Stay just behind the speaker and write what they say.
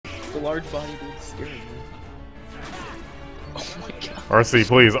The large body dude's scaring me. Oh my god. RC,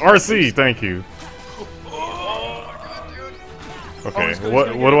 please. RC, thank you. Oh, Okay,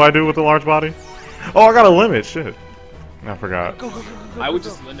 what do I do with the large body? Oh, I got a limit. Shit. I forgot. I would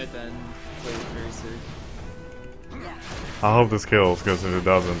just limit then. Play it very safe. I hope this kills, because if it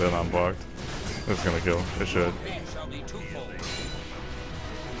doesn't, then I'm fucked. It's gonna kill. It should.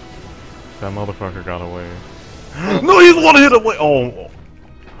 That motherfucker got away. No, he's one hit away. Oh,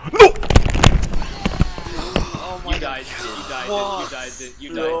 no! Oh my god!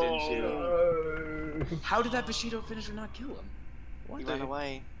 You died, didn't you? How did that Bushido finisher not kill him? What? He ran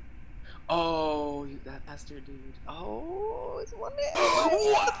away. Oh, that bastard dude. Oh, it's one hit.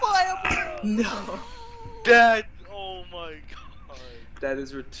 What? No. Dead. Oh my god. That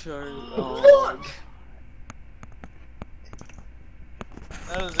is retarded. Oh.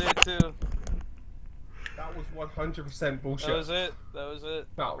 That was it too. That was 100% bullshit. That was it. That was it.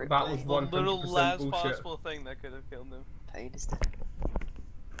 That was The 100% little last bullshit. possible thing that could have killed him. Pain is dead.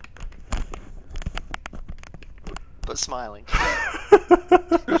 But smiling.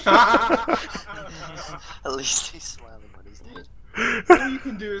 At least he's smiling when he's dead. All you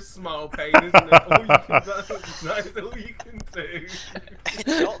can do is smile, Pain, isn't it? All you can do. That is all you can do. It's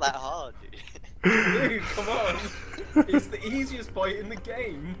not that hard, dude. Dude, come on. It's the easiest fight in the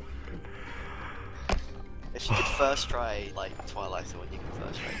game. If you could first try, like, Twilight Zone, you can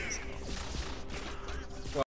first try this.